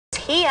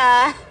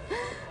Kia.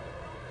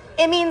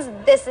 It means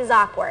this is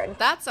awkward.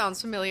 That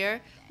sounds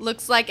familiar.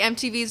 Looks like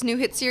MTV's new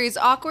hit series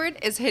Awkward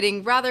is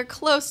hitting rather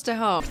close to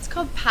home. It's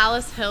called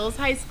Palos Hills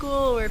High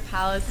School or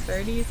Palos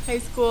Verdes High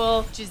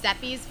School.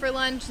 Giuseppe's for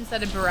lunch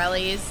instead of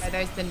Borelli's.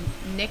 There's the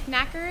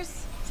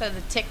knickknackers. So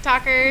the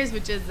TikTokers,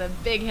 which is a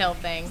big Hill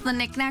thing. The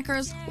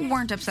knickknackers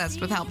weren't obsessed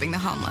with helping the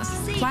homeless.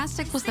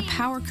 Plastic was the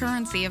power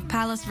currency of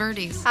Palos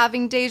Verdes.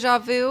 Having deja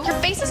vu? Your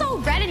face is all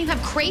red and you have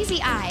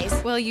crazy eyes.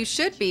 Well, you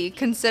should be,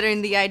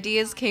 considering the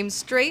ideas came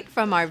straight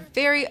from our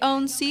very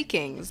own Sea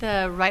Kings.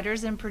 The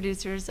writers and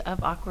producers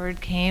of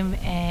Awkward came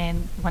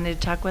and wanted to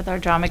talk with our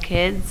drama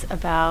kids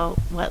about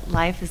what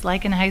life is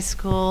like in high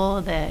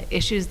school, the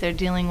issues they're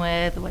dealing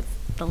with, what's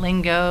the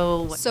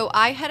lingo. So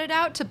I headed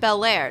out to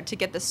Bel Air to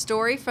get the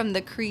story from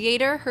the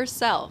creator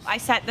herself. I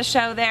set the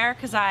show there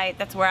because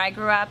that's where I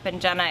grew up, and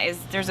Jenna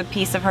there's a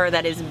piece of her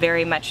that is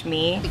very much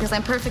me. Because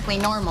I'm perfectly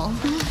normal.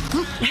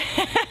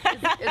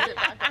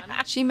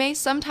 She may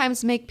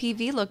sometimes make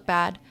PV look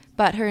bad,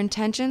 but her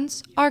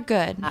intentions are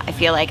good. I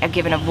feel like I've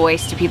given a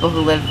voice to people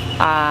who live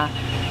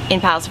in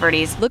Palos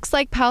Verdes. Looks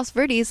like Palos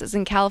Verdes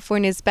isn't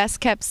California's best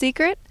kept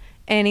secret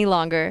any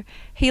longer.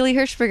 Haley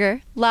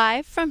Hirschberger,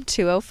 live from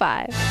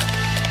 205.